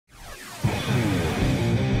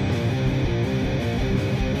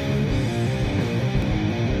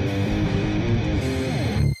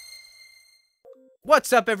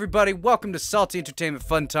What's up, everybody? Welcome to Salty Entertainment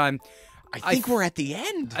Fun Time. I think we're at the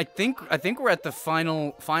end. I think we're at the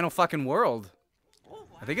final fucking world.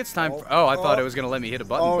 I think it's time for. Oh, I thought it was gonna let me hit a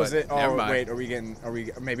button. Oh, but is it? never Oh, mind. wait. Are we?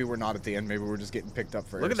 Maybe we're not at the end. Maybe we're just getting picked up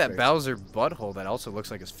for. Look at that Bowser butthole. That also looks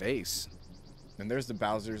like his face. And there's the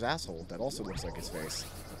Bowser's asshole. That also looks like his face.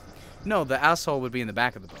 No, the asshole would be in the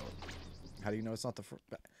back of the boat. How do you know it's not the front?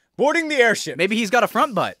 Boarding the airship. Maybe he's got a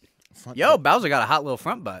front butt. Yo, butt. Bowser got a hot little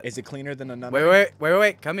front butt. Is it cleaner than a nun?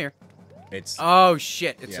 Wait. Come here. It's. Oh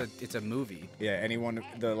shit! Yeah. It's a movie. Yeah.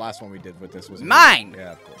 The last one we did with this was mine.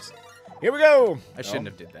 Yeah, of course. Here we go. I shouldn't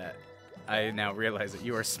have did that. I now realize that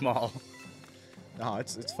you are small. No,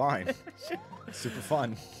 it's fine. It's super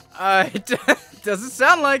fun. It doesn't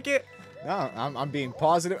sound like it. No, I'm being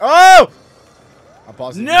positive. Oh! I'm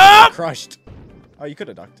positive. No! Crushed. Oh, you could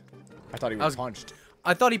have ducked. I thought he was punched.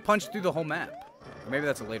 I thought he punched through the whole map. Or maybe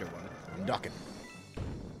that's a later one. I'm ducking.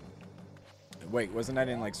 Wait, wasn't that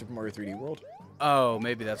in like Super Mario 3D World? Oh,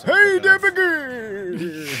 maybe that's. Hey,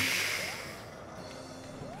 Debbie!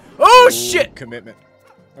 Oh shit! Commitment.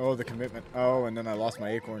 Oh, the commitment. Oh, and then I lost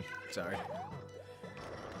my acorn. Sorry.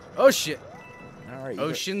 Oh shit! All right.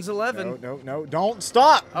 Ocean's 11. No! Don't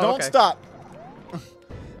stop! Oh, Don't okay. stop!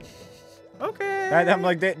 Okay. I'm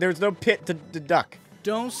like, there's no pit to duck.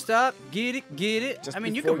 Don't stop. Get it. Just I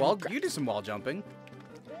mean, you before can you you do some wall jumping.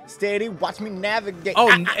 Steady, watch me navigate. Oh,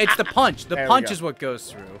 it's the punch. The There we punch go. is what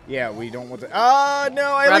goes through. Yeah, we don't want to. Oh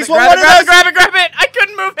no! I at Grab least it, want grab one it, of those. grab it! I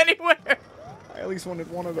couldn't move anywhere. I at least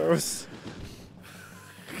wanted one of those.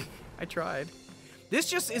 I tried. This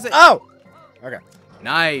just is a. Oh. Okay.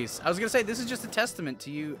 Nice. I was gonna say this is just a testament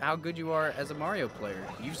to you how good you are as a Mario player.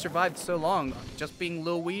 You've survived so long just being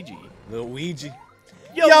Lil Ouija. Lil Ouija.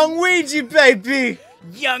 Yo, Young Ouija, baby.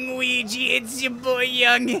 Young Ouija, it's your boy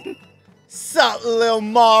Youngin. Sup, Lil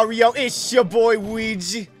Mario? It's your boy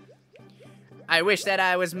Ouija. I wish that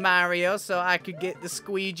I was Mario so I could get the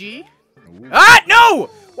squeegee. Ooh. Ah, no!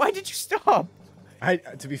 Why did you stop?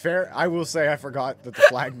 To be fair, I will say I forgot that the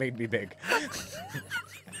flag made me big.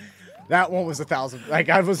 That one was 1,000. Like,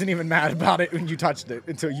 I wasn't even mad about it when you touched it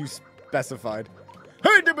until you specified.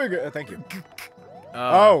 Hey, thank you.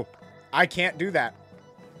 Oh, I can't do that.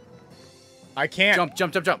 I can't.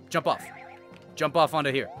 Jump off. Jump off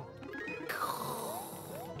onto here.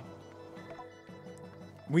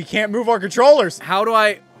 We can't move our controllers. How do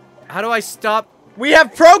I stop? We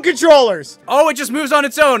have pro controllers. Oh, it just moves on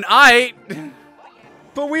its own.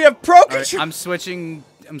 But we have pro controllers. Right, I'm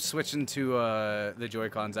switching to the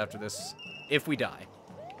Joy-Cons after this. If we die.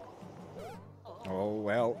 Oh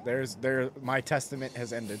well, my testament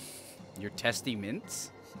has ended. Your testy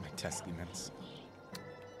mints? My testaments.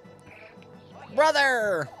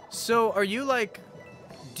 Brother! So, are you like...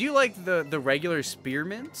 Do you like the regular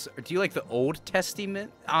spearmints? Or do you like the Old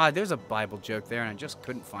Testament? Ah, there's a Bible joke there, and I just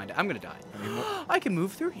couldn't find it. I'm gonna die. I can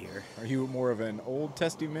move through here. Are you more of an Old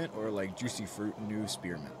Testament or like Juicy Fruit New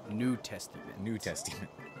Spearmint? New Testament. New Testament.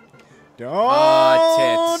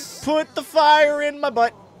 Don't tits. put the fire in my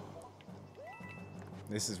butt.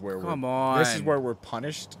 This is where Come on. This is where we're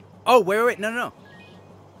punished. Oh, wait. No.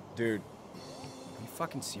 Dude. Are you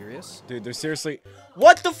fucking serious? Dude, they're seriously...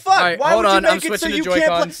 What the fuck? Right, Why hold would on, you I'm make it so switching to you can't play?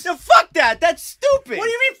 Joy-Cons. No, fuck that. That's stupid. What do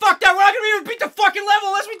you mean, fuck that? We're not gonna be able to beat the fucking level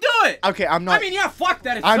unless we do it. Okay, I'm not... I mean, yeah, fuck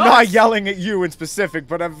that. I'm not yelling at you in specific,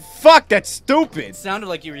 but fuck, that's stupid. It sounded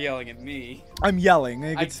like you were yelling at me. I'm yelling.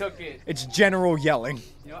 I took it. It's general yelling.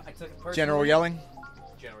 You know what? I took it personally. General yelling?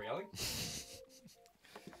 General yelling.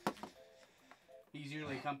 He's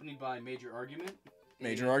usually accompanied by major argument.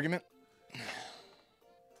 Major argument?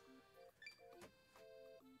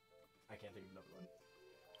 I can't think of another one.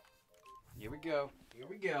 Here we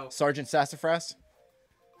go. Sergeant Sassafras?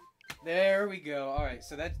 There we go. All right,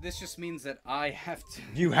 so this just means that I have to...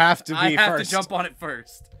 You have to be I have first. to jump on it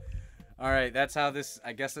first. All right, that's how this...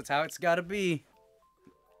 I guess that's how it's got to be.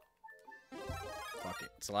 Fuck it.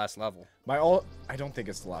 It's the last level. I don't think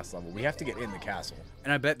it's the last level. We have to get in the castle.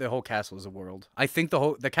 And I bet the whole castle is a world. I think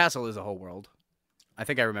the castle is a whole world. I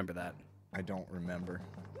think I remember that. I don't remember.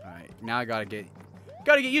 All right, now I gotta get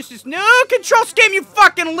used to this new control scheme, you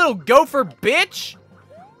fucking little gopher bitch.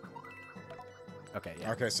 Okay,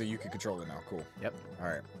 yeah. Okay, so you can control it now. Cool. Yep. All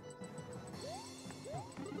right.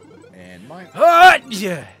 And mine.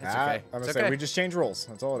 Yeah. It's okay. I'm gonna It's say okay. we just change roles.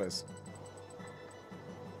 That's all it is.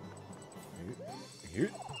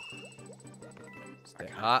 Stay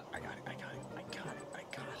hot. I got it.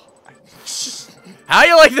 How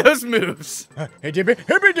you like those moves? Hey, Dibby.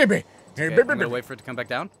 Hey, Dibby. Hey, Okay, I'm gonna wait for it to come back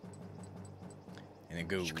down. And then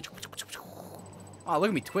go. Oh, look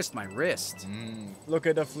at me twist my wrist. Look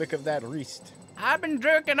at the flick of that wrist. I've been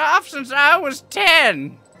jerking off since I was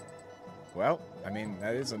 10. Well, I mean,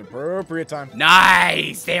 that is an appropriate time.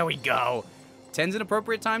 Nice! There we go. 10's an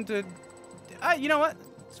appropriate time to... you know what?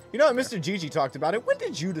 You know what? Mr. Gigi talked about it. When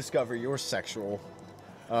did you discover your sexual...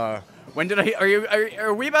 When did I...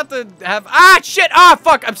 Are we about to have... Ah, shit! Ah,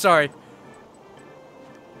 fuck! I'm sorry.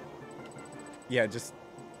 Yeah, just...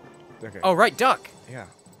 Okay. Oh, right, duck. Yeah.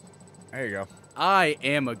 There you go. I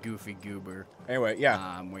am a goofy goober. Anyway, yeah.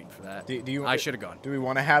 I'm waiting for that. Do you, I should have gone. Do we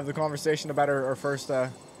want to have the conversation about our first,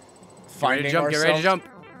 finding ourselves? Get ready to jump.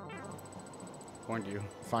 Warned you.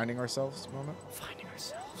 Finding ourselves moment? Finding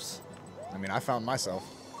ourselves. I mean, I found myself.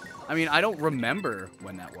 I mean, I don't remember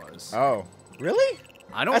when that was. Oh. Really?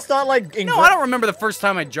 I don't... That's not like... No, I don't remember the first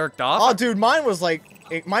time I jerked off. Oh, dude, mine was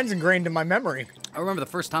like... mine's ingrained in my memory. I remember the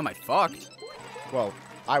first time I fucked. Well,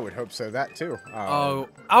 I would hope so, that too.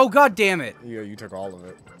 Oh, god damn it. You took all of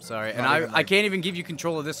it. Sorry, and I can't even give you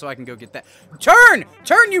control of this so I can go get that. Turn!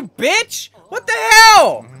 Turn, you bitch! What the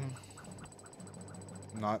hell?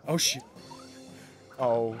 Not... Oh, shit.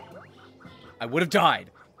 Oh. I would have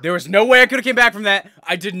died. There was no way I could have came back from that.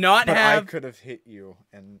 I did not have... I could have hit you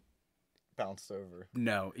and bounced over.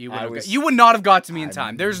 No, you would not have got to me in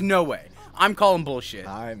time. There's no way. I'm calling bullshit.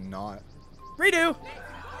 I'm not. Redo.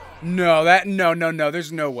 No, no.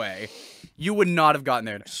 There's no way. You would not have gotten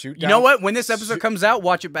there. Shoot down, you know what? When this episode comes out,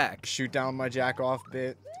 watch it back. Shoot down my jack off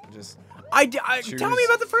bit. Just. Tell me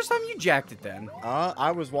about the first time you jacked it then.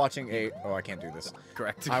 I was watching a. Oh, I can't do this.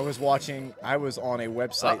 Correct. I was on a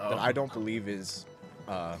website that I don't believe is,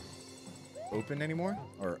 open anymore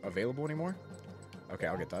or available anymore. Okay,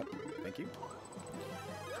 I'll get that. Thank you.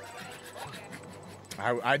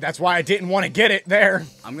 That's why I didn't want to get it there.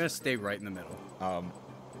 I'm gonna stay right in the middle.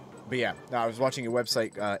 But yeah, no, I was watching a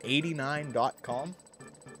website, 89.com.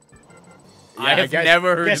 Yeah, I have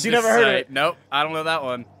never heard of this you never heard of it. Nope, I don't know that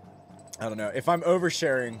one. I don't know. If I'm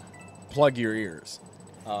oversharing, plug your ears.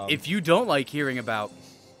 If you don't like hearing about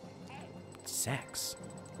sex.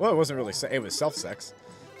 Well, it wasn't really sex. It was self-sex.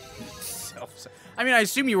 Self-sex. I mean, I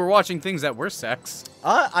assume you were watching things that were sex.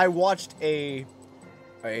 I watched two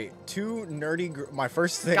nerdy... My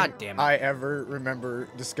first thing I ever remember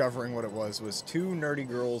discovering what it was two nerdy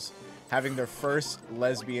girls having their first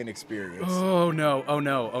lesbian experience. Oh, no. Oh,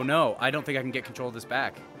 no. Oh, no. I don't think I can get control of this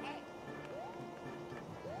back.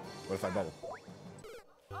 What if I bubble?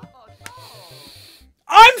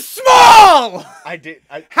 I'm small!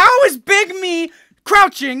 How is big me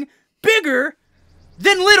crouching bigger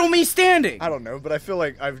than little me standing? I don't know, but I feel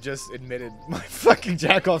like I've just admitted my fucking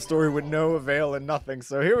jack-off story with no avail and nothing.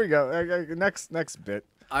 So here we go. Next bit.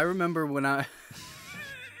 I remember when I...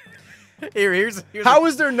 Here's How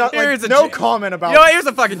is there not no comment about here's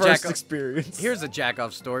a fucking first experience? Here's a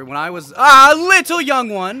jack-off story. When I was a little young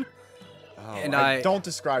one. Oh, and don't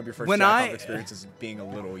describe your first jack-off experience as being a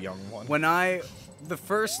little young one. The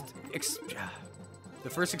first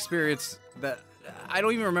experience that... I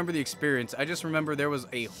don't even remember the experience. I just remember there was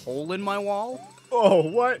a hole in my wall. Oh,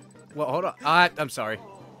 what? Well, hold on. I'm sorry.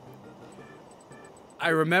 I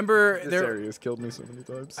remember this area has killed me so many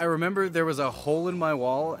times. I remember there was a hole in my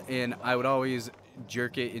wall, and I would always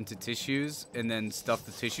jerk it into tissues and then stuff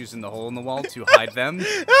the tissues in the hole in the wall to hide them.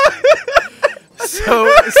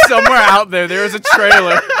 So somewhere out there was a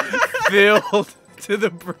trailer filled to the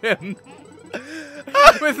brim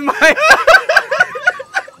with my...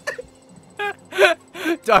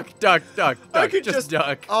 Duck. Just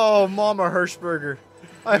duck. Oh, Mama Hirschberger.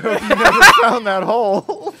 I hope you never found that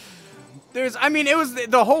hole.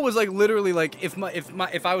 The hole was like literally like if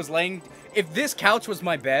this couch was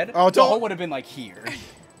my bed, the hole would have been like here.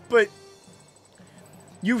 But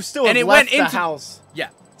you still have left the house. Yeah.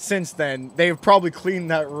 Since then, they've probably cleaned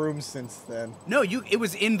that room since then. No, it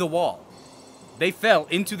was in the wall. They fell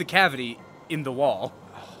into the cavity in the wall.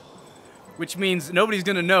 Which means nobody's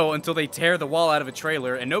gonna know until they tear the wall out of a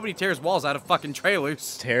trailer, and nobody tears walls out of fucking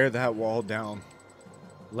trailers. Tear that wall down.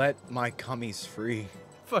 Let my cummies free.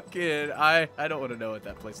 Fucking, I don't want to know what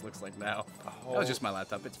that place looks like now. That was just my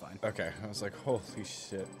laptop, it's fine. Okay, I was like, holy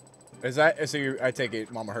shit. Is that, so I take it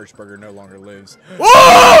Mama Hirschberger no longer lives.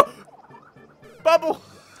 Oh! Bubble!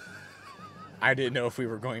 I didn't know if we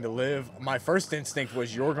were going to live. My first instinct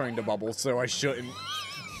was you're going to bubble, so I shouldn't.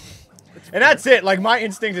 And that's it. Like, my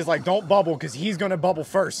instinct is like, don't bubble, because he's going to bubble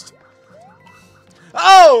first.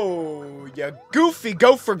 Oh, you goofy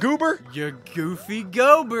gopher goober. You goofy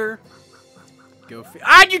gober. Goofy.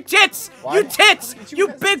 Ah, you tits! Why? You tits! You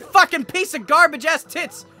big fucking piece of garbage-ass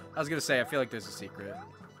tits! I was going to say, I feel like there's a secret.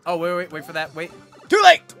 Oh, wait for that. Wait. Too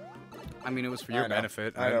late! I mean, it was for your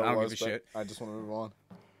benefit. I don't give a shit. I just want to move on.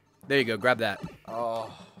 There you go. Grab that.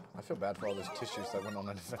 Oh, I feel bad for all those tissues that went on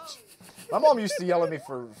that adventure. My mom used to yell at me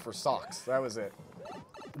for socks. That was it.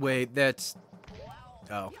 Wait, that's...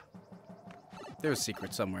 Oh. There was a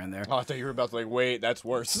secret somewhere in there. Oh, I thought you were about to, like, wait, that's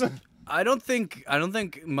worse. I don't think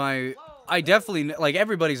I definitely, like,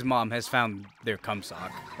 everybody's mom has found their cum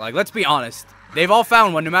sock. Like, let's be honest. They've all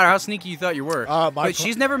found one, no matter how sneaky you thought you were. But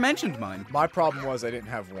she's never mentioned mine. My problem was I didn't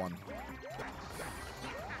have one.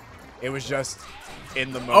 It was just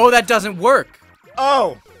in the moment. Oh, that doesn't work.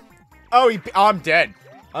 Oh! Oh, I'm dead.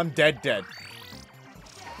 I'm dead.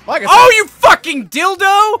 Like oh, you fucking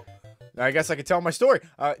dildo! I guess I could tell my story.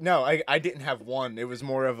 No, I didn't have one. It was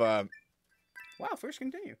more of a... Wow, first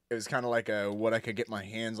continue. It was kind of like what I could get my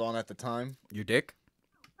hands on at the time. Your dick?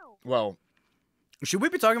 Well... Should we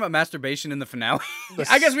be talking about masturbation in the finale?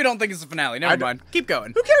 I guess we don't think it's the finale. Never mind. Keep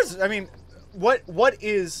going. Who cares? I mean, what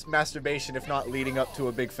is masturbation if not leading up to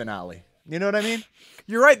a big finale? You know what I mean?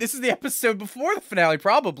 You're right. This is the episode before the finale,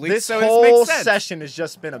 probably. This so whole it makes sense. session has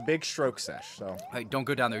just been a big stroke sesh. So, hey, don't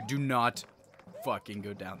go down there. Do not fucking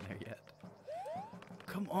go down there yet.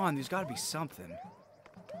 Come on, there's got to be something.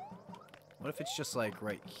 What if it's just like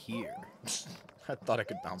right here? I thought I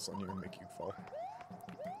could bounce on you and make you fall.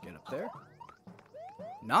 Get up there.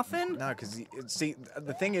 Nothing? No, because see,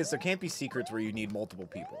 the thing is, there can't be secrets where you need multiple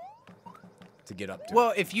people to get up to.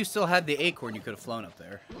 Well, if you still had the acorn, you could have flown up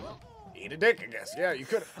there. Eat a dick, I guess. Yeah, you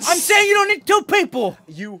could. I'm saying you don't need 2 people.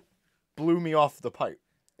 You blew me off the pipe.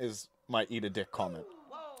 Is my eat a dick comment?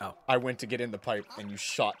 Oh. I went to get in the pipe and you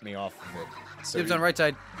shot me off of it. So Dibs on right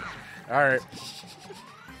side. All right.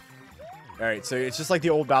 All right. So it's just like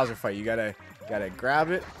the old Bowser fight. You gotta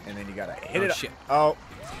grab it and then you gotta hit it. Shit. Oh,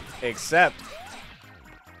 except.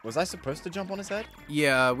 Was I supposed to jump on his head?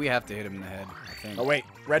 Yeah, we have to hit him in the head, I think. Oh, wait.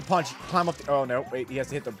 Red punch. Climb up the... Oh, no. Wait. He has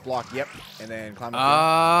to hit the block. Yep. And then climb up the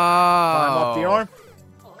arm. Climb up the arm.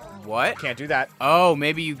 What? Can't do that. Oh,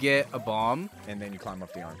 maybe you get a bomb. And then you climb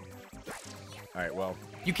up the arm. All right, well.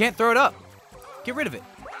 You can't throw it up. Get rid of it.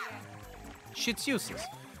 Shit's useless.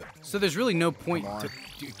 So there's really no point to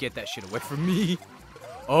get that shit away from me.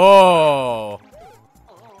 Oh.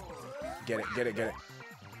 Get it.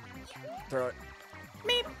 Throw it.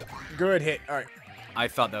 Meep. Good hit. All right. I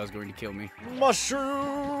thought that was going to kill me. Mushroom.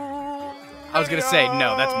 I was going to say,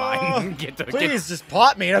 no, that's mine. Please, just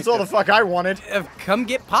pop me. That's all the fuck I wanted. Come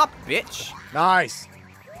get popped, bitch. Nice.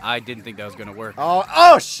 I didn't think that was going to work.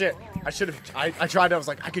 Oh, shit. I should have. I tried. I was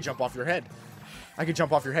like, I could jump off your head. I could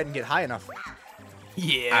jump off your head and get high enough.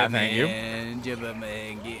 Yeah, thank you. Man, get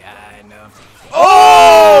high enough.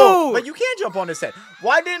 Oh! But you can't jump on his head.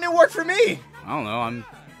 Why didn't it work for me? I don't know. I'm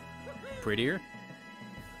prettier.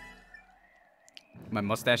 My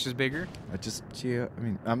mustache is bigger.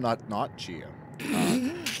 I'm not Chia.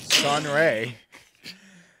 Sunray.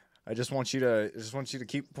 I just want you to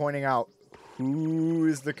keep pointing out who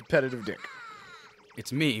is the competitive dick.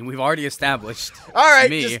 It's me. We've already established. All right,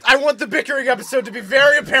 me. I want the bickering episode to be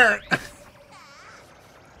very apparent.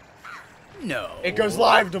 No. It goes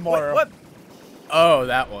live tomorrow. What? Oh,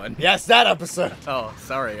 that one. Yes, that episode. Oh,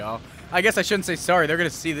 sorry, y'all. I guess I shouldn't say sorry. They're going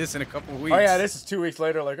to see this in a couple of weeks. Oh, yeah, this is 2 weeks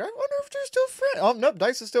later. Like, I wonder if they're still friends. Oh, nope,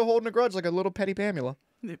 Dice is still holding a grudge like a little petty Pamela.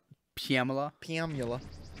 Pamela? Pamela.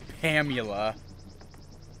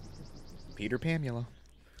 Peter Pamela.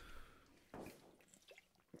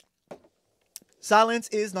 Silence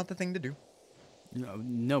is not the thing to do.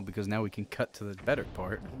 No, because now we can cut to the better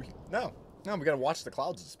part. No, we gotta watch the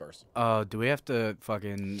clouds disperse. Do we have to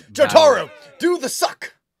fucking... Jotaro, do the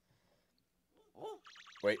suck!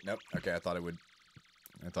 Wait, nope. Okay, I thought it would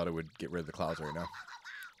get rid of the clouds right now.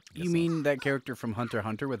 You mean that character from Hunter x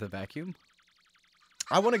Hunter with a vacuum?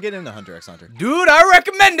 I want to get into Hunter x Hunter. Dude, I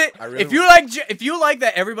recommend it. Really if you like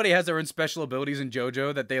that everybody has their own special abilities in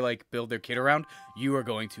JoJo that they like build their kid around, you are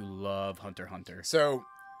going to love Hunter x Hunter. So,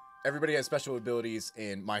 everybody has special abilities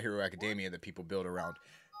in My Hero Academia that people build around.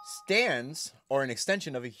 Stands are an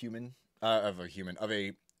extension of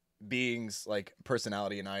a being's like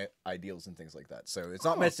personality and ideals and things like that. So it's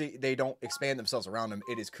not meant to, they don't expand themselves around them.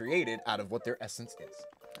 It is created out of what their essence is.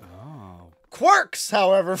 Oh. Quirks,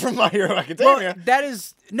 however, from My Hero Academia. Well, that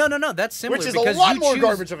is no. That's similar. Which is because a lot you more choose,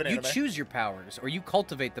 garbage of an anime. You choose your powers, or you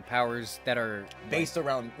cultivate the powers that are based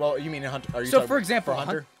around. Well, you mean in Hunter? Are you so, for example,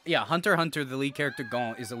 Hunter? Hunter x Hunter, the lead character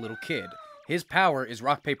Gon is a little kid. His power is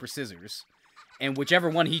rock paper scissors, and whichever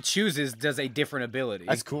one he chooses does a different ability.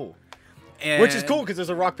 That's cool. And which is cool because there's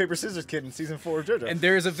a rock paper scissors kid in season 4 of JoJo. And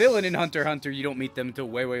there is a villain in Hunter x Hunter. You don't meet them until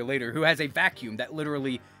way later, who has a vacuum that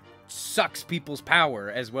literally sucks people's power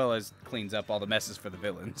as well as cleans up all the messes for the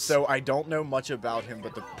villains. So I don't know much about him,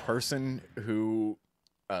 but the person who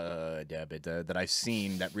that I've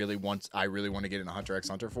seen that I really want to get into Hunter x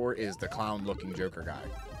Hunter for is the clown-looking Joker guy.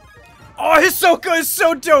 Oh, Hisoka is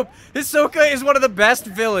so dope. Hisoka is one of the best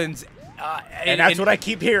villains And that's what I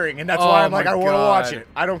keep hearing, and that's why I'm like, I want to God. watch it.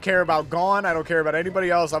 I don't care about Gone. I don't care about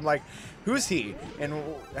anybody else. I'm like, who's he, and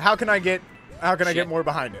how can I get more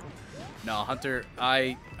behind it? No, Hunter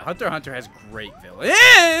x Hunter has great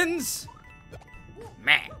villains.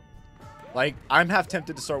 Man. Like, I'm half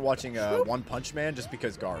tempted to start watching One Punch Man just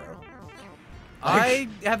because Garo. I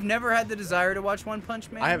have never had the desire to watch One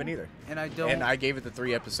Punch Man. I haven't either. And I don't. And I gave it the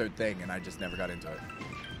 3-episode thing, and I just never got into it.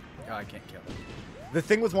 Oh, I can't kill it. The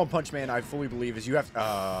thing with One Punch Man, I fully believe, is you have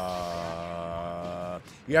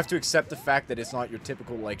to accept the fact that it's not your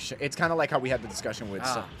typical, like, it's kind of like how we had the discussion with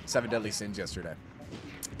Seven Deadly Sins yesterday.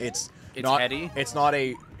 It's not heady. It's not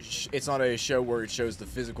a show where it shows the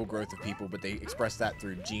physical growth of people, but they express that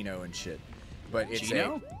through Geno and shit. But it's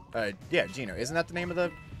Geno? Yeah, Geno. Isn't that the name of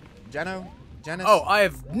the Geno? Genis? Oh, I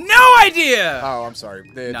have no idea. Oh, I'm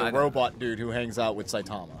sorry. The robot dude who hangs out with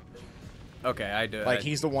Saitama. Okay, I do. Like,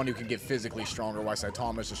 he's the one who can get physically stronger, while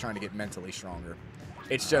Saitama's just trying to get mentally stronger.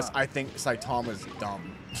 It's just, I think Saitama's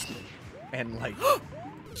dumb. And, like...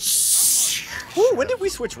 Ooh, when did we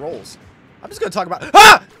switch roles? I'm just gonna talk about...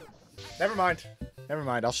 Ah! Never mind. Never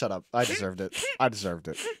mind, I'll shut up. I deserved it. I deserved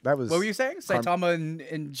it. That was... What were you saying? Saitama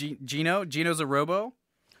and Geno? Geno's a robo?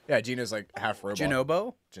 Yeah, Geno's, like, half robot.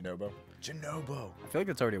 Genobo? Genobo. Genobo. I feel like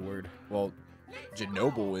that's already a word. Well,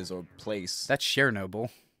 Genoble is a place. That's Chernobyl.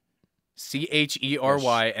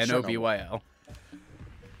 Chernobyl.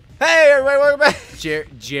 Hey, everybody, welcome back.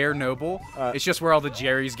 Chernobyl. It's just where all the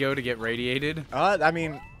Jerrys go to get radiated. I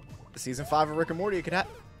mean, season 5 of Rick and Morty, you could have...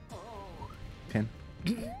 Pin.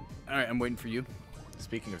 All right, I'm waiting for you.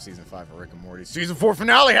 Speaking of season 5 of Rick and Morty, season 4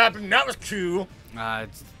 finale happened. That was cool.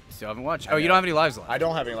 Still haven't watched. Oh, you don't have any lives left. I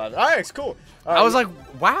don't have any lives. All right, it's cool. I was like,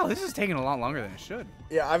 wow, this is taking a lot longer than it should.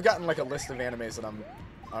 Yeah, I've gotten like a list of animes that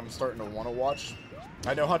I'm starting to want to watch.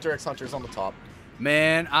 I know Hunter x Hunter's on the top.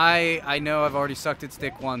 Man, I know I've already sucked its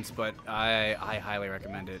dick once, but I highly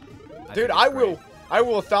recommend it. Dude, I will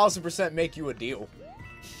 1000% make you a deal.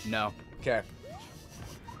 No. Okay.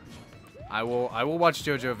 I will watch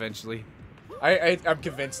JoJo eventually. I'm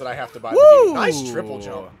convinced that I have to buy the DVD. Nice triple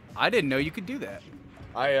jump. I didn't know you could do that.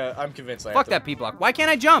 I'm convinced I Fuck have to. that P block. Why can't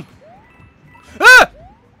I jump? Ah!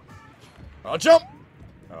 I'll jump.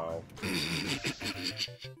 Oh.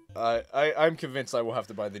 I'm convinced I will have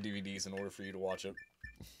to buy the DVDs in order for you to watch it.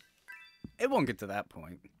 It won't get to that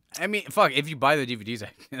point. I mean, fuck, if you buy the DVDs,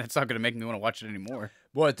 that's not going to make me want to watch it anymore.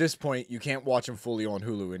 Well, at this point, you can't watch them fully on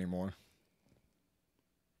Hulu anymore.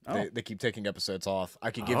 Oh. They keep taking episodes off.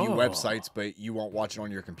 I could give you websites, but you won't watch it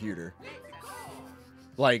on your computer.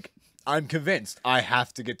 Like, I'm convinced I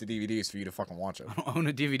have to get the DVDs for you to fucking watch it. I don't own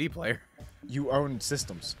a DVD player. You own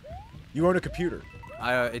systems. You own a computer.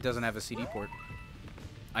 It doesn't have a CD port.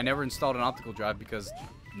 I never installed an optical drive because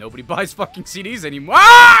nobody buys fucking CDs anymore.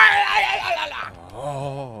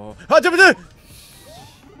 Oh.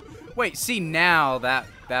 Wait, see now that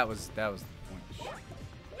was the point.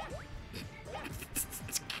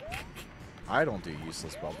 I don't do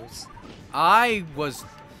useless bubbles. I was.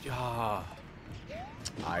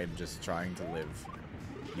 I'm just trying to live.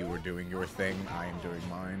 You were doing your thing. I am doing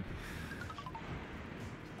mine.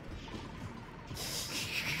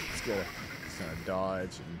 Just gonna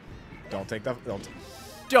dodge and don't take the.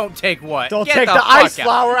 Don't take what? Don't Get take the ice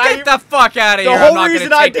flower. Get the fuck out of here. The whole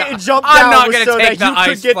reason I didn't jump down was so that you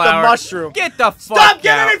could get the mushroom. Get the fuck out. Stop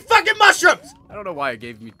giving me fucking mushrooms! I don't know why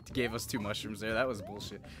it gave us 2 mushrooms there. That was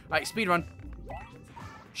bullshit. All right, speed run.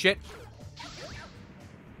 Shit.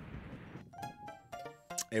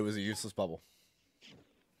 It was a useless bubble.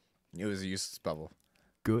 It was a useless bubble.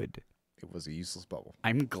 Good. It was a useless bubble.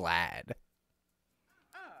 I'm glad.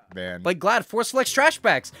 Man. Like glad Force Flex Trash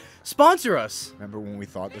Packs sponsor us. Remember when we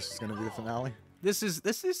thought this was gonna be the finale? This is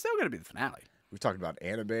still gonna be the finale. We talked about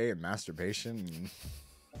anime and masturbation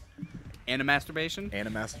And masturbation?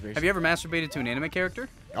 and masturbation. Have you ever masturbated to an anime character?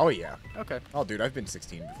 Oh yeah. Okay. Oh dude, I've been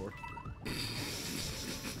 16 before.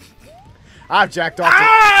 I've jacked off.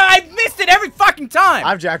 I missed it every fucking time.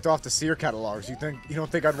 I've jacked off to Seer catalogs. You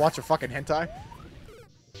don't think I'd watch a fucking hentai?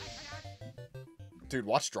 Dude,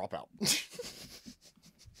 watch Dropout.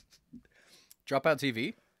 Dropout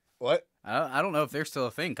TV? What? I don't know if they're still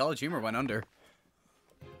a thing. College Humor went under.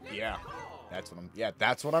 Yeah, that's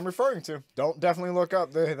what I'm referring to. Don't definitely look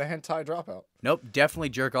up the hentai Dropout. Nope, definitely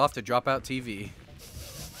jerk off to Dropout TV.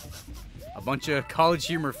 A bunch of College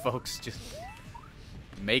Humor folks just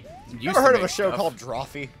make. You ever heard of a show called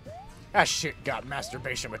Drawfee? That shit got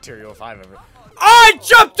masturbation material if I've ever. I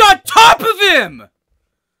jumped on top of him.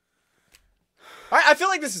 I feel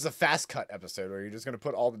like this is a fast cut episode where you're just gonna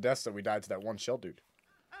put all the deaths that we died to that one shell dude.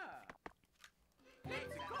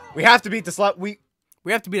 We have to beat this level. We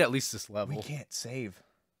have to beat at least this level. We can't save.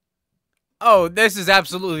 Oh, this is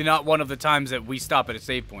absolutely not one of the times that we stop at a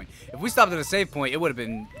save point. If we stopped at a save point, it would have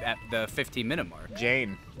been at the 15-minute mark.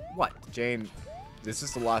 Jayne. What? Jayne, this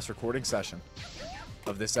is the last recording session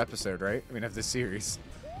of this episode, right? I mean, of this series.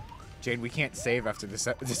 Jayne, we can't save after this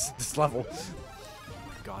level.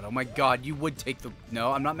 God, oh my God, you would take the...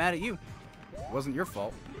 No, I'm not mad at you. It wasn't your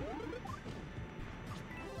fault.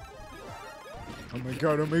 Oh my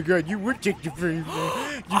God, you would take the free.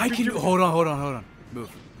 I can... Hold on. Move.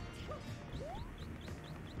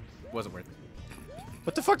 Wasn't worth it.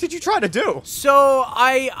 What the fuck did you try to do? So,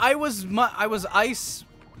 I was ice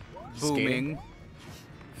booming.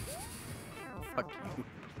 Fuck you.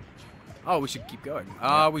 Oh, we should keep going.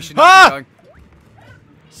 We should not keep going.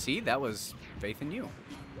 See, that was faith in you.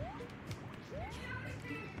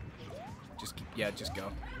 Just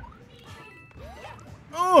go.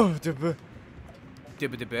 Oh, dibba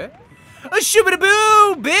a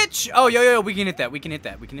shubba-da-boo, bitch! Oh, yo, we can hit that. We can hit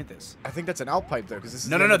this. I think that's an out pipe though, because this is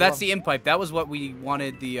No, that's the in pipe. That was what we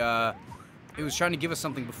wanted. It was trying to give us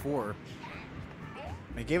something before.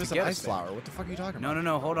 It gave us an ice flower. What the fuck are you talking about?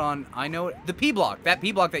 No, hold on. I know it. The P block. That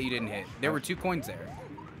P block that you didn't hit. There were 2 coins there.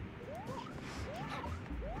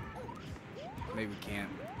 Maybe we can't.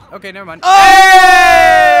 Okay, never mind. Oh!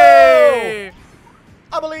 Hey!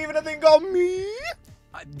 I believe in a thing called me.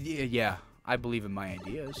 Yeah, I believe in my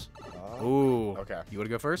ideas. Ooh. Okay. You want to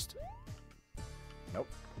go first? Nope.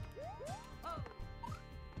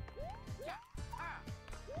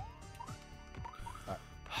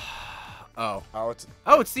 Oh. Oh,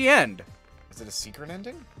 it's the end. Is it a secret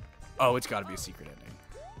ending? Oh, it's got to be a secret ending.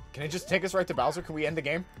 Can it just take us right to Bowser? Can we end the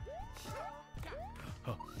game?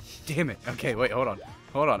 Oh, damn it. Okay, wait, hold on.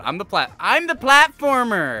 I'm the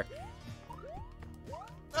platformer.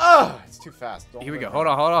 Ugh, it's too fast. Here we go. Hold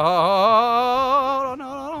on.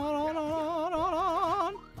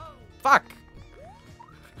 Fuck.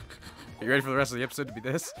 Are you ready for the rest of the episode to be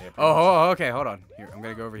this? Yeah, oh, okay, hold on. Here, I'm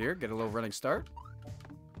gonna go over here, get a little running start.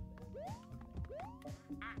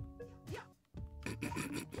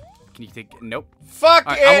 Can you take? Nope. Fuck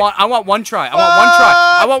right, it. I want one try.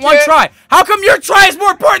 I want one try. How come your try is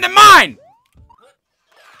more important than mine?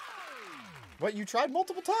 What? You tried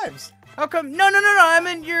multiple times. How come? No. I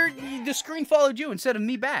mean, the screen followed you instead of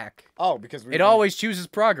me back. Oh, because it always chooses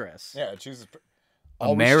progress. Yeah, it chooses.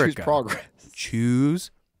 America. Choose progress.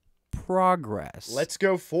 Choose progress. Let's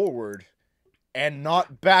go forward, and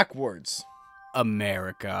not backwards.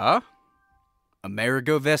 America.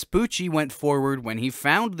 Amerigo Vespucci went forward when he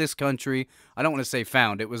found this country. I don't want to say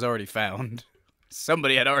found. It was already found.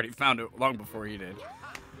 Somebody had already found it long before he did.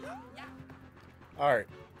 All right.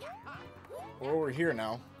 Well, we're here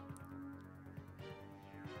now.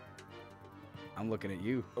 I'm looking at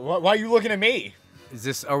you. Why are you looking at me?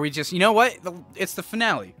 Are we just, you know what? It's the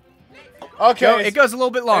finale. Okay. It goes a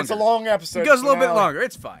little bit longer. It's a long episode. It goes a little bit longer.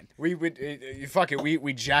 It's fine. Fuck it.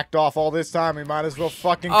 We jacked off all this time. We might as well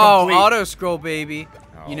fucking complete. Oh, auto scroll, baby.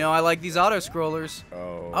 Oh. You know I like these auto scrollers.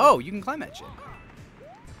 Oh. Oh, you can climb that shit.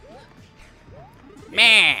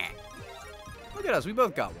 Man. Look at us. We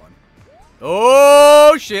both got one.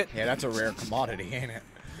 Oh, shit. Yeah, that's a rare commodity, ain't it?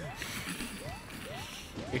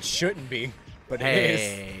 It shouldn't be, but it is.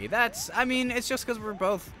 Hey, I mean, it's just because we're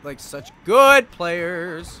both, like, such good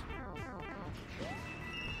players.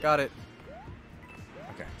 Got it.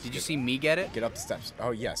 Okay. Did you see me get it? Get up the steps. Oh,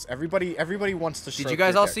 yes. Everybody wants to stroke Did you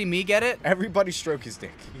guys all see me get it? Everybody stroke his dick.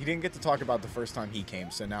 He didn't get to talk about the first time he came,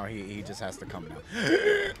 so now he just has to come now.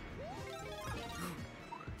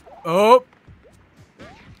 Oh.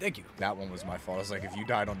 Thank you. That one was my fault. I was like, if you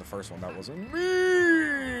died on the first one, that wasn't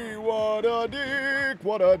me. What a dick.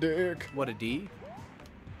 What a dick. What a D.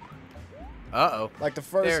 Uh-oh. Like the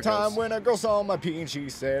first time when a girl saw my pee and she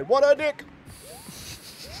said, what a dick.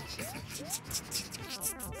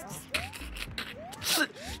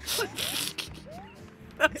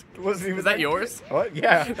 Was that yours? What?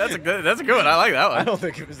 Yeah. That's a good one. I like that one. I don't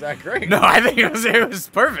think it was that great. No, I think it was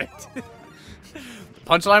perfect.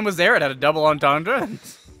 Punchline was there. It had a double entendre.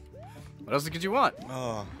 What else could you want?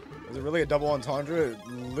 Oh, was it really a double entendre?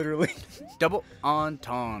 Literally. Double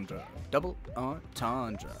entendre. Double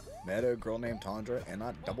entendre. Met a girl named Tundra and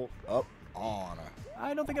I doubled up on her.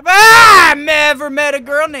 I don't think I've never met a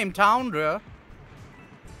girl named Tundra.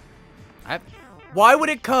 Why would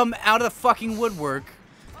it come out of the fucking woodwork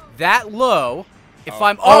that low if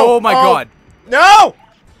I'm... Oh my god. No!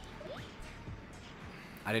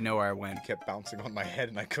 I didn't know where I went. It kept bouncing on my head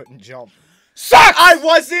and I couldn't jump. Sucks! I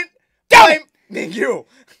wasn't blaming you.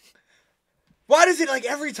 Why does it, like,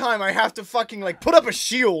 every time I have to fucking, like, put up a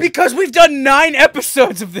shield? Because we've done 9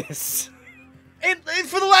 episodes of this. And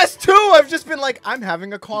for the last 2, I've just been like, I'm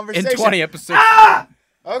having a conversation. In 20 episodes. Ah!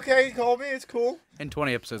 Okay, Colby, it's cool. And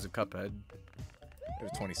 20 episodes of Cuphead. It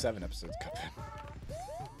was 27 episodes of Cuphead.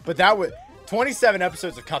 But that was... 27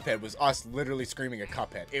 episodes of Cuphead was us literally screaming at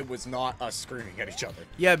Cuphead. It was not us screaming at each other.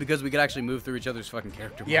 Yeah, because we could actually move through each other's fucking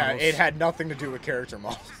character models. Yeah, it had nothing to do with character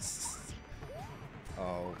models.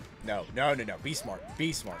 Oh, no. No, no, no. Be smart.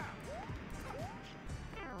 Be smart.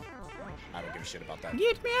 I don't give a shit about that.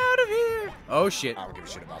 Get me out of here! Oh, shit. I don't give a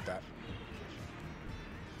shit about that.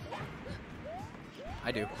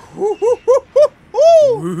 I do.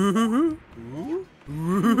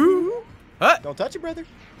 Huh? Don't touch it, brother.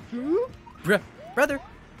 Brother,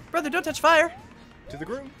 don't touch fire. To the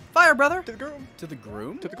groom. Fire, brother. To the groom. To the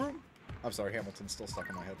groom? To the groom. I'm sorry, Hamilton's still stuck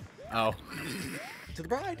in my head. Oh. To the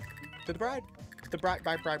bride. To the bride. To the bride.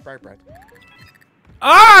 Bride.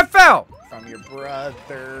 Ah, I fell! From your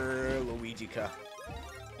brother, Luigi-ka.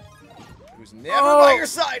 Who's never by your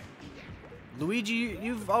side. Luigi,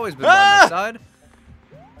 you've always been by my side.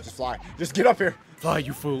 Just fly. Just get up here. Fly,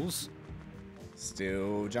 you fools.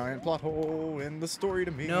 Still giant plot hole in the story to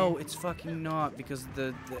me. No, it's fucking not, because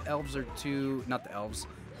the elves are too... Not the elves.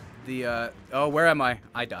 The, oh, where am I?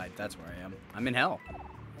 I died. That's where I am. I'm in hell.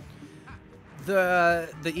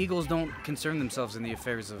 The eagles don't concern themselves in the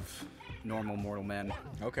affairs of normal mortal men.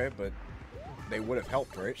 Okay, but they would have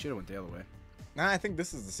helped, right? Should've went the other way. Nah, I think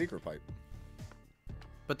this is the secret pipe.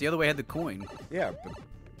 But the other way had the coin. Yeah, but...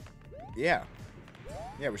 Yeah.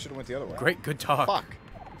 Yeah, we should've went the other way. Great, good talk. Fuck.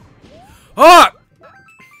 Ah!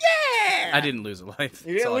 Yeah! I didn't lose a life.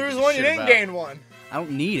 You didn't lose one, you didn't gain one. I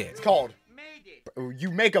don't need it. It's called...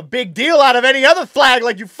 You make a big deal out of any other flag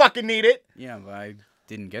like you fucking need it. Yeah, but I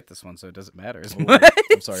didn't get this one, so it doesn't matter as Ooh, much.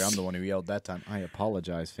 I'm sorry, I'm the one who yelled that time. I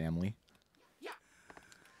apologize, family. Yeah.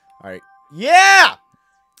 Alright. Yeah!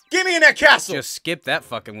 Give me in that castle! Just skip that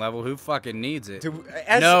fucking level. Who fucking needs it?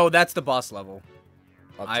 As No, that's the boss level.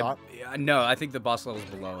 Up top? No, I think the boss level's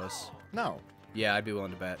below us. No. Yeah, I'd be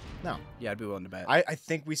willing to bet. No. Yeah, I'd be willing to bet. I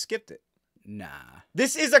think we skipped it. Nah.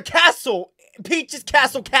 This is a castle! Peach's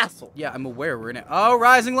castle. Yeah, I'm aware we're in it. Oh,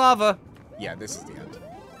 rising lava! Yeah, this is the end.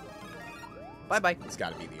 Bye-bye. It's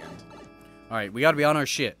gotta be the end. Alright, we gotta be on our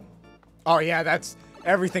shit. Oh, yeah, that's...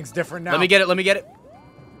 Everything's different now. Let me get it.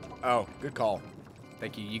 Oh, good call.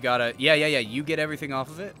 Thank you. You gotta... Yeah. You get everything off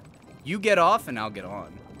of it. You get off, and I'll get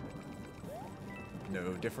on.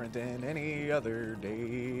 No different than any other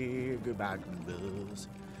day. Goodbye, Goombas.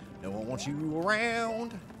 No one wants you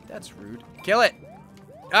around. That's rude. Kill it!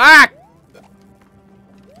 Ah!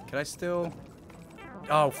 Can I still...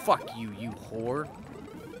 Oh, fuck you, you whore.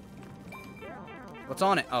 What's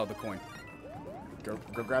on it? Oh, the coin. Go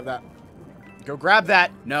grab that. Go grab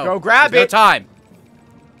that. No. Go grab There's it. no time.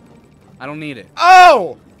 I don't need it.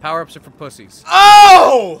 Oh! Power-ups are for pussies.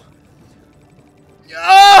 Oh!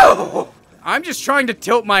 Oh! I'm just trying to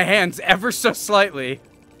tilt my hands ever so slightly.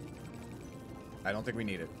 I don't think we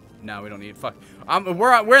need it. No, we don't need it. Fuck.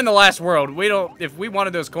 We're in the last world. We don't. If we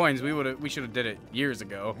wanted those coins, we should have did it years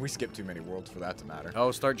ago. We skipped too many worlds for that to matter.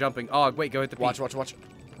 Oh, start jumping. Oh, wait, go hit the peak. Watch.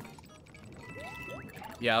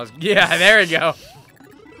 Yeah, there we go.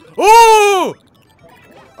 Ooh!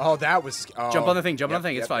 Oh, that was... Oh. Jump on the thing. Jump on the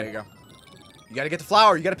thing. It's fine. There you go. You gotta get the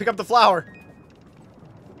flower. You gotta pick up the flower.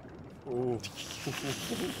 Ooh.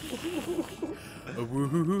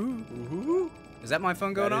 Is that my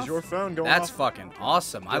phone going off? That is your phone going That's off. fucking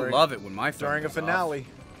awesome. I love it when my phone during goes a finale.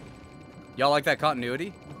 Y'all like that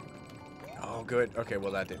continuity? Oh, good. Okay,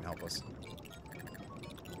 well, that didn't help us.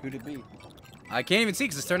 Who'd it be? I can't even see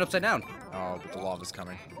because it's turned upside down. Oh, but the lava's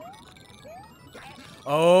coming.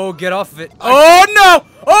 Oh, get off of it. Oh, no!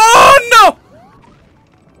 Oh, no!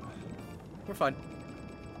 We're fine.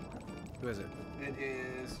 Who is it? It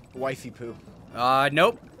is... Wifey Poo.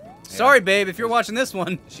 Nope. Yeah. Sorry, babe, if you're watching this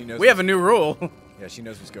one. She knows we have a new rule. Yeah, she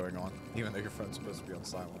knows what's going on, even though your phone's supposed to be on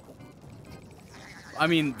silent. I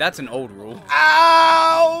mean, that's an old rule.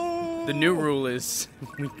 Ow! The new rule is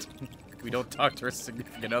we don't talk to our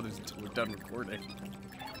significant others until we're done recording.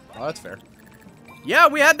 Oh, that's fair. Yeah,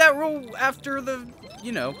 we had that rule after the,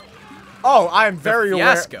 you know. Oh, I'm very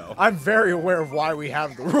aware. Fiasco. I'm very aware of why we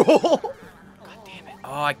have the rule. God damn it.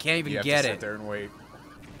 Oh, I can't even you have get to it. sit there and wait.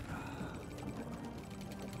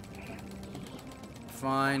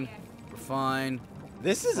 Fine. We're fine.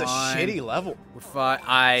 This is fine. a shitty level. We're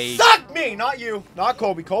fine. Suck me, not you. Not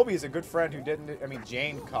Colby. Colby is a good friend who didn't. I mean,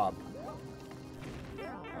 Jayne Cobb.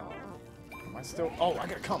 Am I still? Oh, I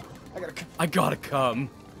gotta come. I gotta come.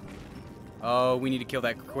 Oh, we need to kill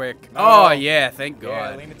that quick. No. Oh yeah, thank God.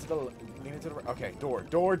 Yeah, lean it to the right. Okay, door.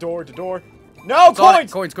 No,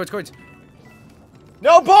 Coins.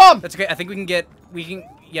 No bomb. That's okay. I think yeah,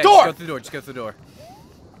 Door! Just go through the door. Just go through the door.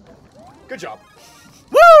 Good job.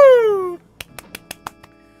 Woo!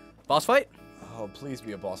 Boss fight? Oh, please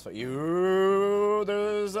be a boss fight.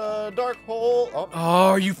 There's a dark hole. Oh,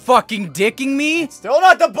 are you fucking dicking me? Still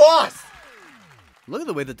not the boss! Look at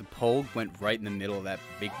the way that the pole went right in the middle of that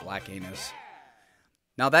big black anus.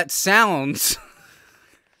 Now that sounds...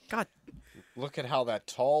 God. Look at how that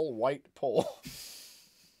tall white pole...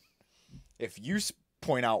 If you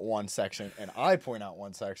point out one section and I point out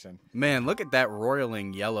one section... Man, look at that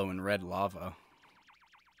roiling yellow and red lava.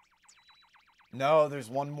 No, there's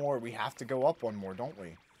one more. We have to go up one more, don't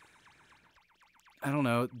we? I don't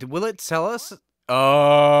know. Will it tell us?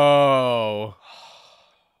 Oh.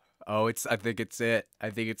 Oh, I think it's it. I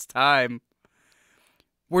think it's time.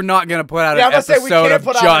 We're not going to put out an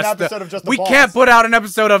episode of just We can't put out an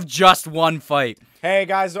episode of just one fight. Hey,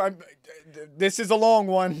 guys, this is a long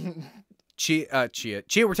one. Chia,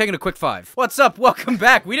 we're taking a quick 5. What's up? Welcome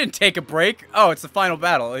back. We didn't take a break. Oh, it's the final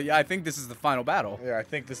battle. I think this is the final battle. Yeah, I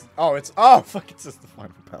think this... Oh, fuck, it's just the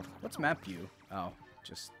final battle. What's map view? Oh,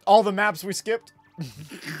 just... All the maps we skipped?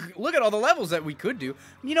 Look at all the levels that we could do.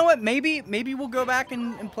 You know what? Maybe we'll go back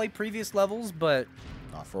and play previous levels, but...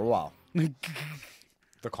 Not for a while.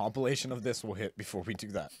 The compilation of this will hit before we do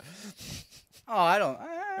that. Oh, I don't...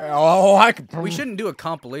 We shouldn't do a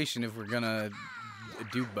compilation if we're gonna...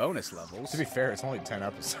 do bonus levels. To be fair, it's only 10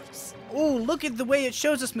 episodes. Oh, look at the way it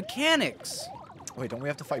shows us mechanics. Wait, don't we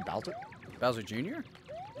have to fight Bowser? Bowser Jr.?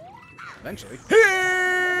 Eventually.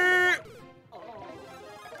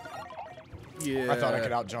 Yeah. I thought I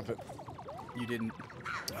could out-jump it. You didn't.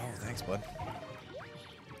 Oh, thanks, bud.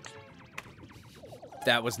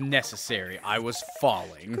 That was necessary. I was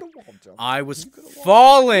falling. I was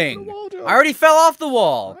falling. I already fell off the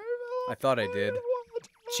wall. I thought I did.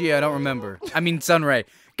 Chia, I don't remember. I mean, Sunray.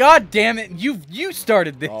 God damn it! You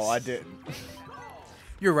started this. Oh, I didn't.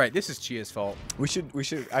 You're right. This is Chia's fault. We should.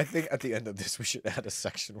 I think at the end of this, we should add a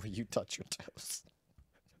section where you touch your toes.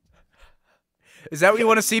 Is that what you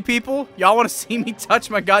want to see, people? Y'all want to see me touch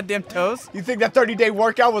my goddamn toes? You think that 30-day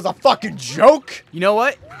workout was a fucking joke? You know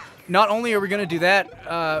what? Not only are we gonna do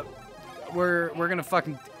that, we're gonna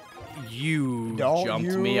fucking. You jumped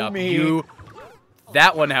me up. You.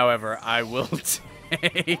 That one, however, I will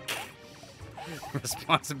take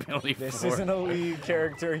responsibility for. This isn't a lead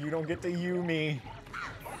character. You don't get to you me.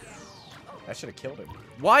 I should have killed him.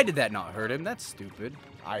 Why did that not hurt him? That's stupid.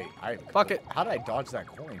 Fuck it. How did I dodge that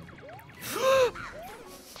coin?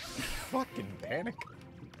 Fucking panic.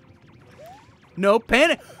 No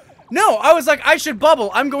panic. No, I was like, I should bubble.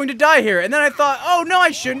 I'm going to die here. And then I thought, oh no,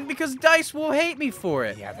 I shouldn't because Dice will hate me for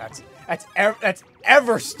it. Yeah, that's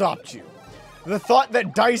ever stopped you. The thought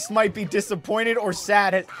that Dice might be disappointed or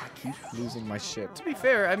sad at... I keep losing my shit. To be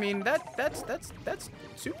fair, I mean, that's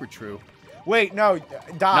super true. Wait, no,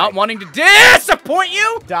 die. Not wanting to disappoint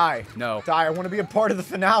you? Die. No. Die, I want to be a part of the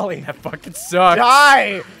finale. That fucking sucks.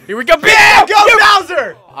 Die! Here we go, yeah, go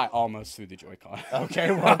Bowser! I almost threw the Joy-Con.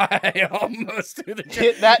 Okay, well. I almost threw the Joy-Con.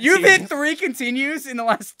 Hit that You've hit 3 continues in the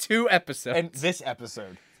last 2 episodes. And this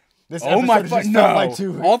episode. This oh my god, no. Like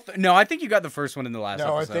 2. No, I think you got the first one in the last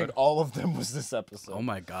episode. No, I think all of them was this episode. Oh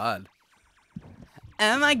my god.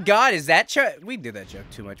 Oh my god, is that we did that joke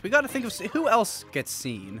too much. We gotta think of who else gets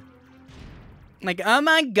seen. Like, oh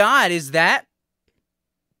my god, is that...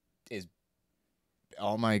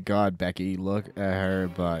 Oh my god, Becky, look at her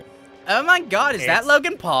butt. Oh my god, is that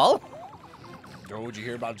Logan Paul? Oh, did you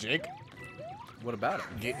hear about Jake? What about it?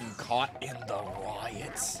 Getting caught in the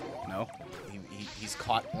riots. No. He's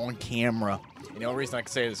caught on camera. You know, the only reason I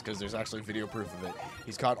can say this is because there's actually video proof of it.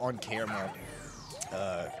 He's caught on camera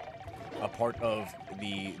a part of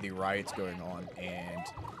the riots going on, and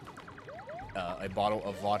a bottle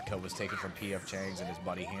of vodka was taken from P.F. Chang's, and his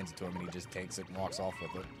buddy hands it to him, and he just takes it and walks off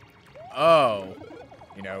with it. Oh.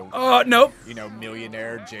 You know. Oh, nope. You know,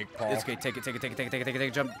 millionaire Jake Paul. It's okay. Take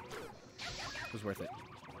it. Jump. It was worth it.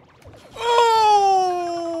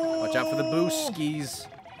 Oh! Watch out for the booskies.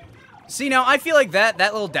 See, now, I feel like that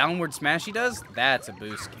little downward smash he does, that's a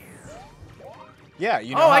booski. Yeah,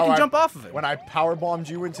 you know. Oh, I can jump off of it. When I power bombed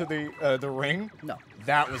you into the ring. No.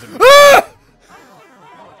 That was a.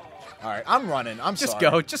 All right, I'm running. Just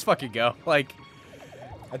go. Just fucking go. Like.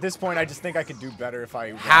 At this point, I just think I could do better if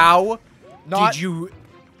I. How did you?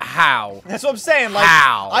 How? That's what I'm saying. Like,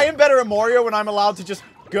 how? I am better at Mario when I'm allowed to just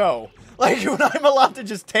go. Like when I'm allowed to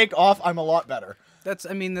just take off, I'm a lot better.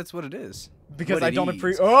 I mean, that's what it is. Because I don't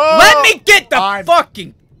appreciate. Oh! Let me get the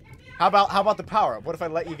fucking. How about the power up? What if I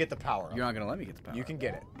let you get the power up? You're not gonna let me get the power. You can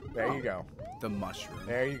get it. There you go. The mushroom.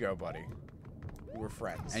 There you go, buddy. We're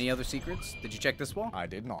friends. Any other secrets? Did you check this wall? I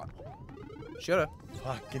did not. Shoulda.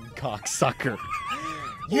 Fucking cocksucker.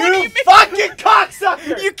 You fucking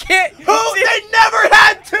cocksucker! You can't. They never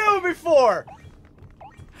had 2 before.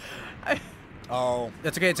 Oh.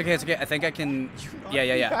 That's okay. It's okay. It's okay. I think I can.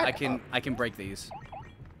 Yeah. I can break these.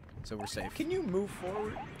 So we're safe. Can you move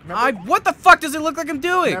forward? Remember, What the fuck does it look like I'm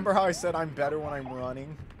doing? remember how I said I'm better when I'm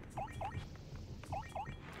running?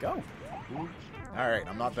 Go. All right,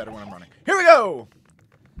 I'm not better when I'm running. Here we go.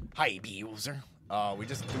 Hi, user. Do we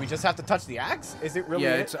just have to touch the axe? Is it really?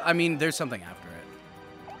 Yeah. it? I mean, there's something after it.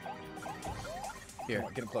 Here. Come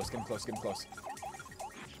on, get him close. Get him close. Get him close.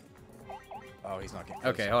 Oh, he's not getting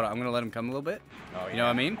close. Okay, hold on. I'm gonna let him come a little bit. Oh, yeah. You know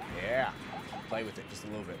what I mean? Yeah. Play with it just a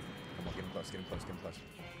little bit. Come on, get him close. Get him close. Get him close.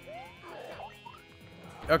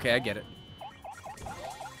 Okay, I get it.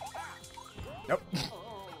 Nope.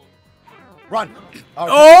 Run.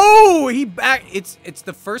 Oh, he back. It's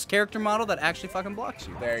the first character model that actually fucking blocks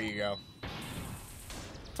you. There you go.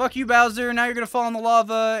 Fuck you, Bowser. Now you're gonna fall in the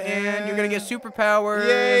lava, and you're gonna get superpowers.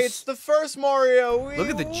 Yay, it's the first Mario. We Look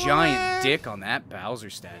at the giant dick on that Bowser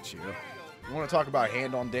statue. You want to talk about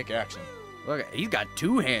hand-on-dick action? Look, he's got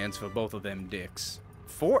 2 hands for both of them dicks.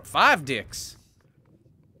 5 dicks.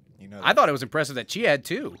 You know. I thought it was impressive that she had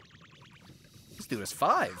 2. This dude has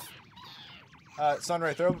 5.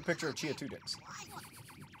 Sunray, throw up a picture of Chia 2 dicks.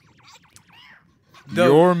 Though,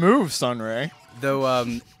 Your move, Sunray. Though,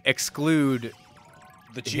 exclude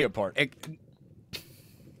the Chia part.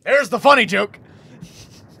 There's the funny joke.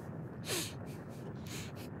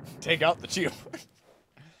 Take out the Chia part.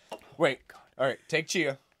 Wait. All right. Take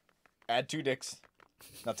Chia. Add 2 dicks.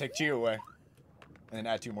 Now take Chia away. And then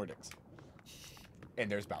add 2 more dicks.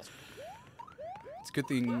 And there's Bowser. It's a good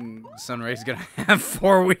thing Sunray's gonna have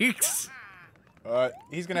 4 weeks.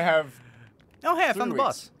 He's gonna have. Oh, hey, I 3 found the weeks.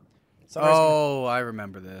 boss. Sunray's I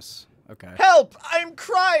remember this. Okay. Help! I'm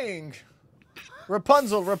crying!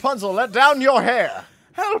 Rapunzel, Rapunzel, let down your hair!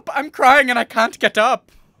 Help! I'm crying and I can't get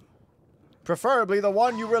up. Preferably the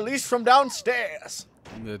one you released from downstairs.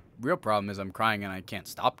 The real problem is I'm crying and I can't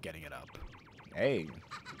stop getting it up. Hey,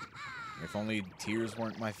 if only tears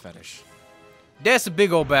weren't my fetish. That's a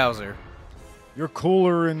big old Bowser. You're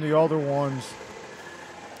cooler in the other ones.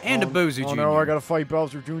 And a Bowser Jr. Oh no, I gotta fight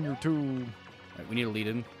Bowser Jr. too. Right, we need to lead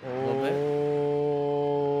him a little bit.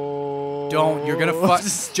 Don't. You're gonna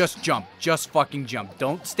just jump. Just fucking jump.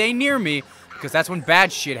 Don't stay near me, because that's when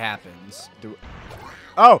bad shit happens.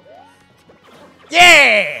 Oh!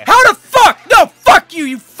 Yeah! How the fuck? No, fuck you,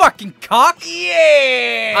 you fucking cock!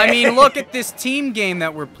 Yeah! I mean, look at this team game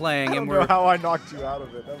that we're playing, I don't and know we're. how I knocked you out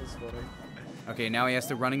of it. That was funny. Okay, now he has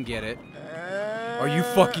to run and get it. Are you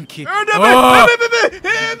fucking kidding?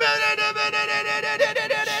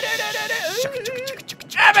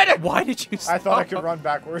 Why did you stop? I thought I could run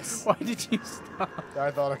backwards. Why did you stop?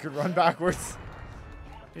 I thought I could run backwards.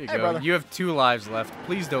 Here you Hey, go. brother. You have 2 lives left.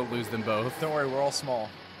 Please don't lose them both. Don't worry, we're all small.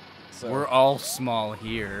 So We're all small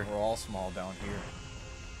here. we're all small down here.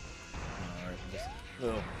 Alright, just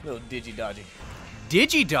little digi-dodgy.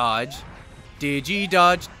 Digi-dodge?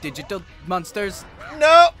 Digi-dodge, digital monsters.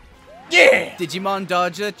 No! Yeah! Digimon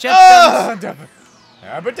dodge the champions.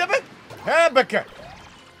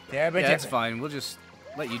 Yeah, that's fine. We'll just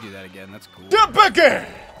let you do that again. That's cool.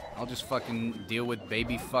 I'll just fucking deal with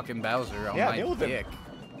baby fucking Bowser on my deal with dick.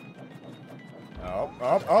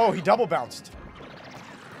 Oh, he double bounced.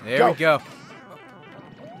 There we go.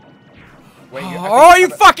 Wait, Oh, are you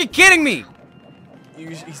fucking kidding me?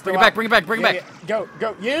 Bring it back, bring it back, bring it back. Yeah.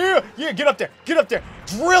 Go. Yeah, get up there. Get up there.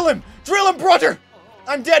 Drill him, brother.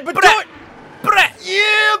 I'm dead, but do it.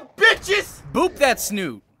 Yeah, bitches. Boop that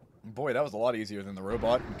snoot. Boy, that was a lot easier than the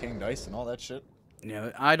robot and King Dice and all that shit. Yeah,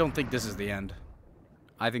 I don't think this is the end.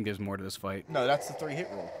 I think there's more to this fight. No, that's the 3-hit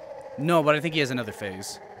rule. No, but I think he has another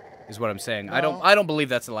phase. Is what I'm saying. No. I don't believe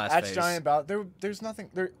that's the last phase. That's giant there's nothing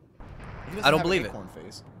there. I don't believe it. Acorn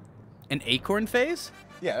phase. An acorn phase?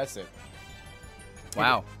 Yeah, that's it.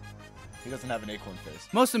 Wow. He doesn't have an acorn phase.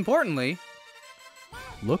 Most importantly,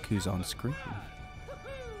 look who's on screen.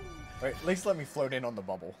 Wait, at least let me float in on the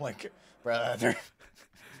bubble, like, brother.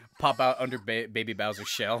 Pop out under baby Bowser's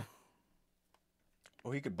shell.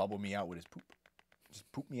 Oh, he could bubble me out with his poop. Just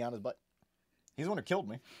poop me out his butt. He's the one who killed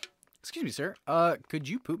me. Excuse me, sir. Could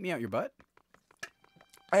you poop me out your butt?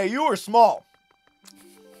 Hey, you were small.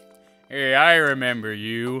 Hey, I remember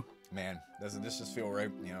you. Man, doesn't this just feel right?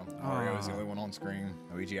 You know, Mario is the only one on screen.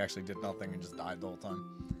 Luigi actually did nothing and just died the whole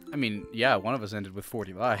time. I mean, yeah, one of us ended with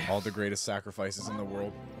 40 lives. All the greatest sacrifices in the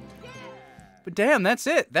world. But damn, that's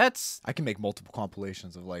it. I can make multiple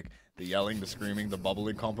compilations of, like, the yelling, the screaming, the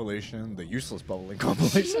bubbling compilation, the useless bubbling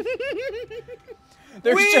compilation.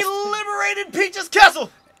 Liberated Peach's Castle!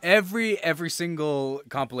 Every single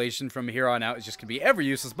compilation from here on out is just gonna be every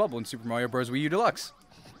useless bubble in Super Mario Bros. Wii U Deluxe.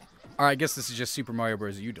 Or I guess this is just Super Mario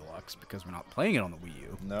Bros. U Deluxe because we're not playing it on the Wii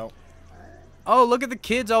U. No. Oh, look at the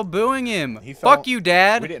kids all booing him. He fell. Fuck you,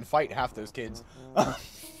 Dad. We didn't fight half those kids.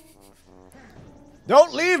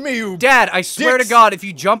 Don't leave me, you Dad, I swear dicks. to God, if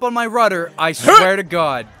you jump on my rudder, I swear to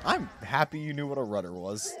God. I'm happy you knew what a rudder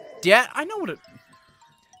was. Dad, I know what it...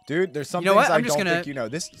 Dude, there's some You know things what? I I'm just don't gonna- think you know.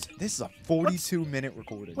 This is a 42-minute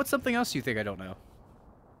recording. What's something else you think I don't know?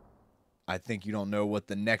 I think you don't know what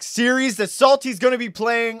the next series that Salty's going to be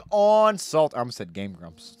playing on Salt. I almost said Game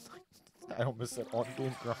Grumps. I almost said on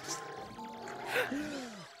Game Grumps.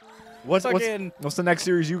 What's the next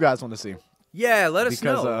series you guys want to see? Yeah, let us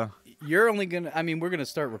Because, know. You're only gonna... I mean, we're gonna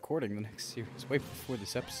start recording the next series way before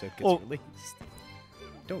this episode gets released.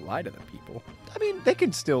 Don't lie to the people. I mean, they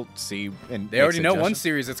can still see and They already know one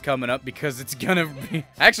series that's coming up because it's gonna be...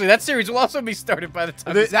 Actually, that series will also be started by the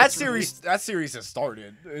time that series has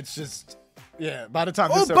started. It's just... Yeah, by the time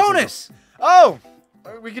Oh, this episode bonus! goes- Oh!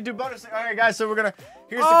 We could do bonus. All right, guys, so we're gonna...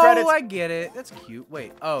 Here's the credits. Oh, I get it. That's cute.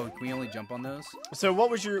 Wait. Oh, can we only jump on those? So what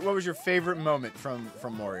was your favorite moment from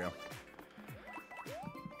Mario?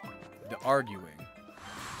 The arguing.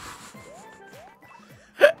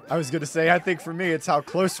 I was gonna say, I think for me, it's how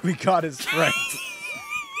close we got as friends.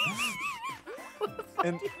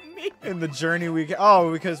 in the journey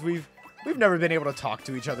because we've never been able to talk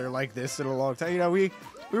to each other like this in a long time. You know, we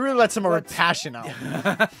really let some of our passion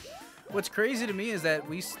out. What's crazy to me is that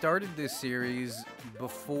we started this series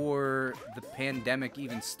before the pandemic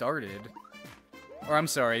even started. Or I'm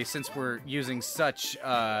sorry, since we're using such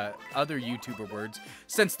other YouTuber words,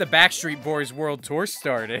 since the Backstreet Boys World Tour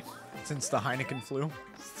started. Since the Heineken flu.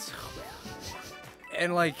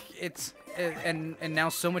 And like and now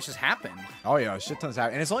so much has happened. Oh yeah, shit tons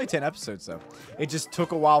happened. And it's only 10 episodes though. It just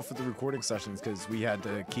took a while for the recording sessions because we had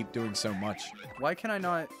to keep doing so much. Why can I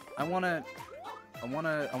not? I wanna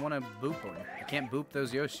boop them. I can't boop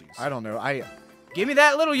those Yoshis. I don't know. Give me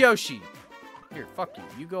that little Yoshi. Here, fuck you.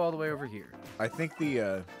 You go all the way over here. I think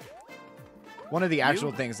the one of the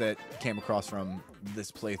actual things that came across from this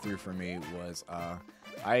playthrough for me was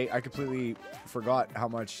I completely forgot how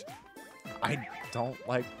much I don't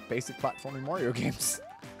like basic platforming Mario games.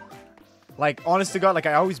 Like, honest to God, like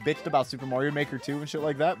I always bitched about Super Mario Maker 2 and shit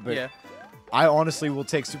like that, but yeah. I honestly will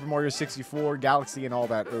take Super Mario 64, Galaxy, and all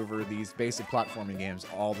that over these basic platforming games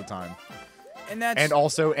all the time. And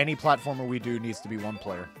also, any platformer we do needs to be one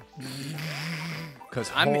player.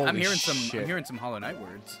 Because I'm hearing some Hollow Knight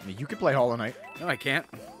words. I mean, you could play Hollow Knight. No, I can't.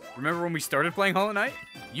 Remember when we started playing Hollow Knight?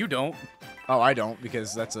 You don't. Oh, I don't,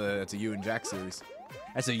 because that's a You and Jack series.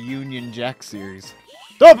 That's a Union Jack series.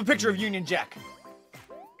 Throw up a picture of Union Jack.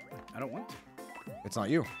 I don't want to. It's not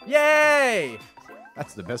you. Yay!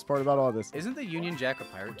 That's the best part about all this. Isn't the Union Jack a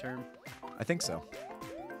pirate term? I think so.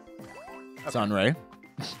 Okay. Sunray.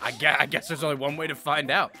 I guess there's only one way to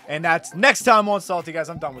find out. And that's next time on Salty, guys.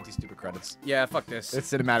 I'm done with these stupid credits. Yeah, fuck this.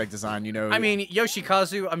 It's cinematic design, you know. I mean,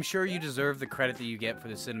 Yoshikazu, I'm sure you deserve the credit that you get for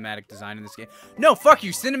the cinematic design in this game. No, fuck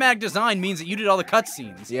you. Cinematic design means that you did all the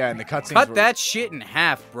cutscenes. Yeah, and the cutscenes Cut that shit in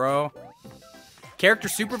half, bro. Character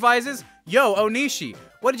supervises? Yo, Onishi,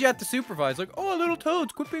 what did you have to supervise? Like, oh, little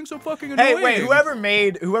toads, quit being so fucking annoying. Hey, wait, whoever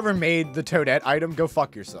made the Toadette item, go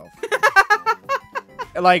fuck yourself.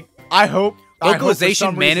 Like, I hope Localization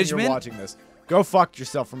for some reason management? you're watching this. Go fuck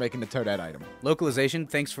yourself for making the Toadette item. Localization,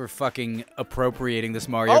 thanks for fucking appropriating this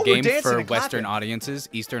Mario game for and Western clapping. audiences,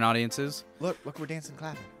 Eastern audiences. Look, we're dancing,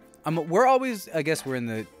 clapping. We're always, I guess we're in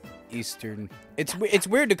the Eastern. It's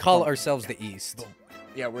weird to call ourselves the East.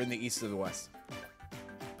 Yeah, we're in the east of the west.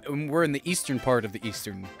 We're in the eastern part of the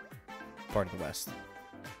eastern part of the West.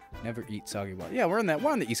 Never eat soggy water. Yeah, we're on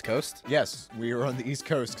the East Coast. Yes, we are on the East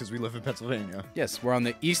Coast because we live in Pennsylvania. Yes, we're on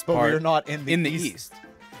the east But part. we're not in the east.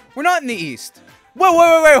 We're not in the east. Wait,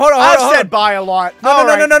 hold on. I've said bye a lot. No.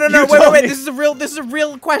 Wait. This is a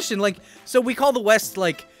real question. Like, so we call the West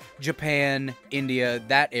like Japan, India,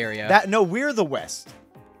 that area. No, we're the West.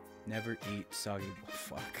 Never eat soggy.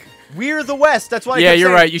 Fuck. We're the West. That's why. Yeah,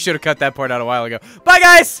 you're right. You should have cut that part out a while ago. Bye,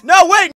 guys. No, wait.